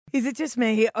Is it just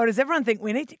me, or does everyone think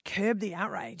we need to curb the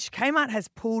outrage? Kmart has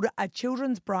pulled a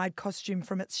children's bride costume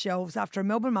from its shelves after a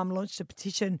Melbourne mum launched a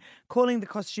petition calling the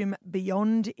costume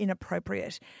beyond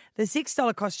inappropriate. The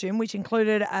 $6 costume, which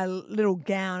included a little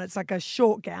gown, it's like a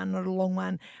short gown, not a long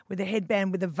one, with a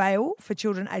headband with a veil for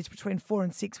children aged between 4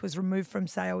 and 6, was removed from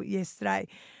sale yesterday.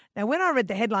 Now, when I read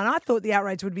the headline, I thought the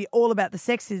outrage would be all about the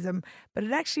sexism, but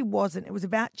it actually wasn't. It was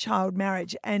about child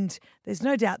marriage, and there's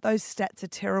no doubt those stats are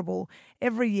terrible.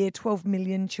 Every year, 12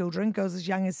 million children, girls as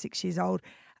young as 6 years old,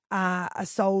 are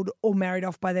sold or married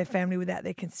off by their family without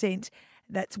their consent.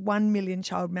 That's 1 million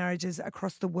child marriages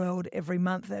across the world every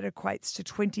month. That equates to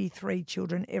 23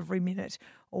 children every minute,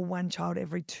 or one child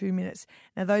every 2 minutes.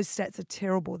 Now, those stats are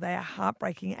terrible. They are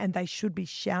heartbreaking, and they should be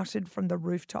shouted from the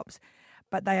rooftops.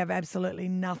 But they have absolutely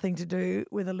nothing to do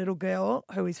with a little girl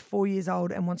who is 4 years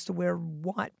old and wants to wear a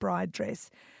white bride dress.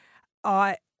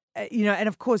 And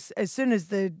of course, as soon as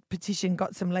the petition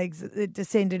got some legs, it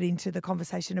descended into the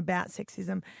conversation about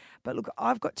sexism. But look,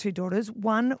 I've got two daughters.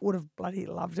 One would have bloody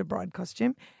loved a bride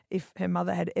costume if her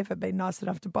mother had ever been nice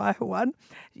enough to buy her one.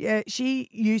 Yeah, she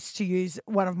used to use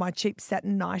one of my cheap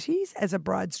satin nighties as a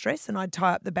bride's dress, and I'd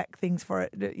tie up the back things for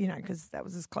it, because that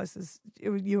was as close as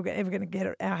you were ever going to get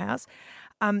at our house.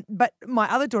 But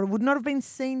my other daughter would not have been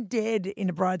seen dead in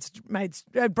a bride's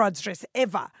dress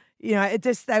ever. They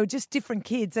were just different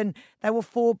kids, and they were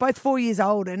both 4 years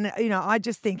old. And, I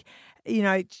just think,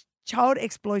 child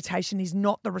exploitation is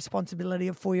not the responsibility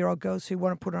of 4-year-old girls who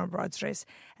want to put on a bride's dress.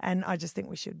 And I just think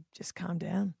we should just calm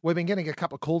down. We've been getting a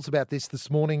couple of calls about this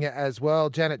morning as well.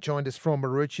 Janet joined us from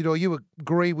Maroochydore. You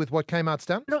agree with what Kmart's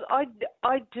done? Look, I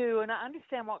do, and I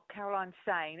understand what Caroline's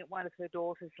saying, that one of her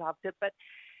daughters loved it, but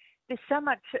there's so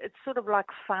much, it's sort of like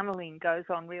funneling goes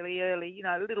on really early.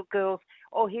 Little girls,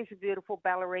 here's a beautiful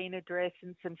ballerina dress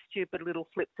and some stupid little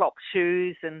flip-flop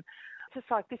shoes, and it's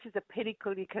just like, this is a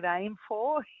pinnacle you could aim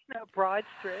for, bride's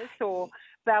dress or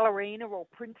ballerina or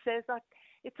princess.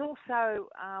 It's also,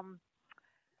 I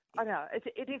don't know,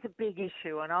 it is a big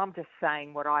issue, and I'm just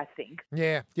saying what I think.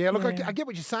 Yeah. Look, yeah. I get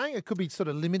what you're saying. It could be sort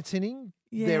of limiting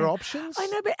their options. I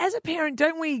know, but as a parent,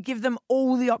 don't we give them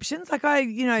all the options? Like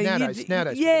Nowadays.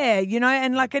 Yeah,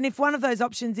 and if one of those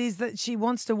options is that she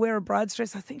wants to wear a bride's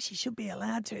dress, I think she should be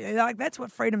allowed to. Like, that's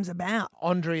what freedom's about.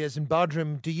 Andrea's in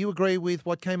Budrum. Do you agree with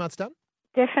what Kmart's done?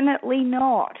 Definitely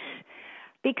not.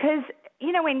 Because,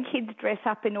 when kids dress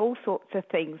up in all sorts of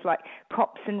things like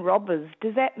cops and robbers,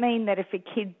 does that mean that if a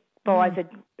kid buys a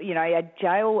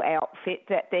jail outfit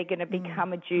that they're going to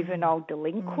become a juvenile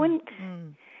delinquent?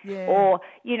 Yeah. Or,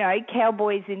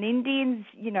 cowboys and Indians,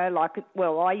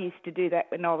 I used to do that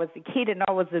when I was a kid and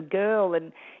I was a girl,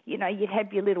 and, you'd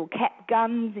have your little cap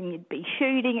guns and you'd be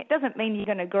shooting. It doesn't mean you're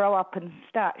going to grow up and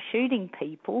start shooting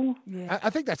people. Yeah. I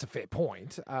think that's a fair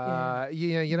point.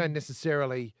 You don't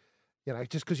necessarily,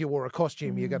 just because you wore a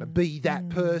costume, you're going to be that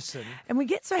person. And we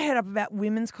get so head up about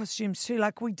women's costumes too.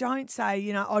 Like, we don't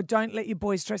say, don't let your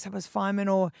boys dress up as firemen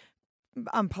or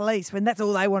police when that's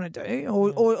all they want to do,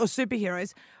 or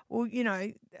superheroes. Well, we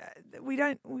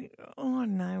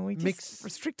just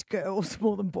restrict girls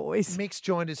more than boys. Mick's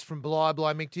joined us from Bly.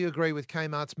 Mick, do you agree with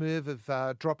Kmart's move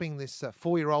of dropping this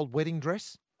 4-year-old wedding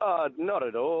dress? Not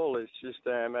at all. It's just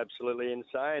absolutely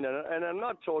insane. And I'm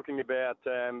not talking about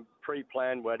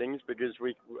pre-planned weddings, because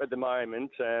at the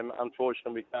moment,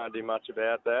 unfortunately, we can't do much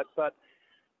about that. But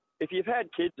if you've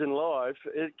had kids in life,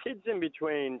 kids in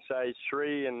between, say,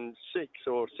 3 and 6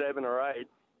 or 7 or 8,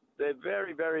 they're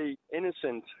very, very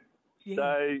innocent. Yeah.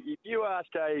 So if you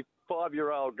ask a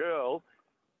 5-year-old girl,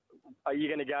 are you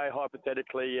going to go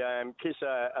hypothetically kiss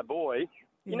a boy? Yeah.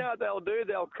 You know what they'll do?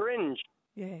 They'll cringe.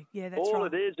 Yeah, that's all right. All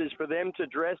it is for them to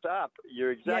dress up.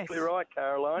 You're exactly right,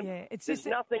 Caroline. Yeah, There's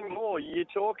nothing more. You're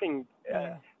talking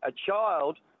a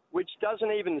child which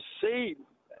doesn't even see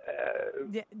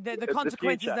the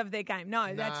consequences of their game.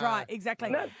 No, that's right, exactly.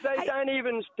 No, they don't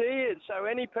even see it. So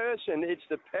any person, it's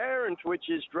the parent which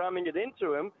is drumming it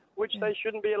into them, which they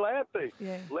shouldn't be allowed to.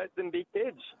 Yeah. Let them be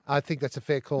kids. I think that's a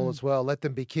fair call as well. Let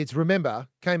them be kids. Remember,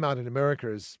 Kmart in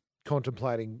America is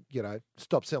contemplating,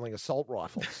 stop selling assault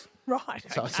rifles. Right.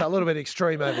 So it's a little bit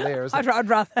extreme over there, isn't it? I'd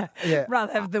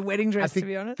rather have the wedding dress, to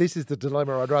be honest. This is the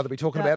dilemma I'd rather be talking about.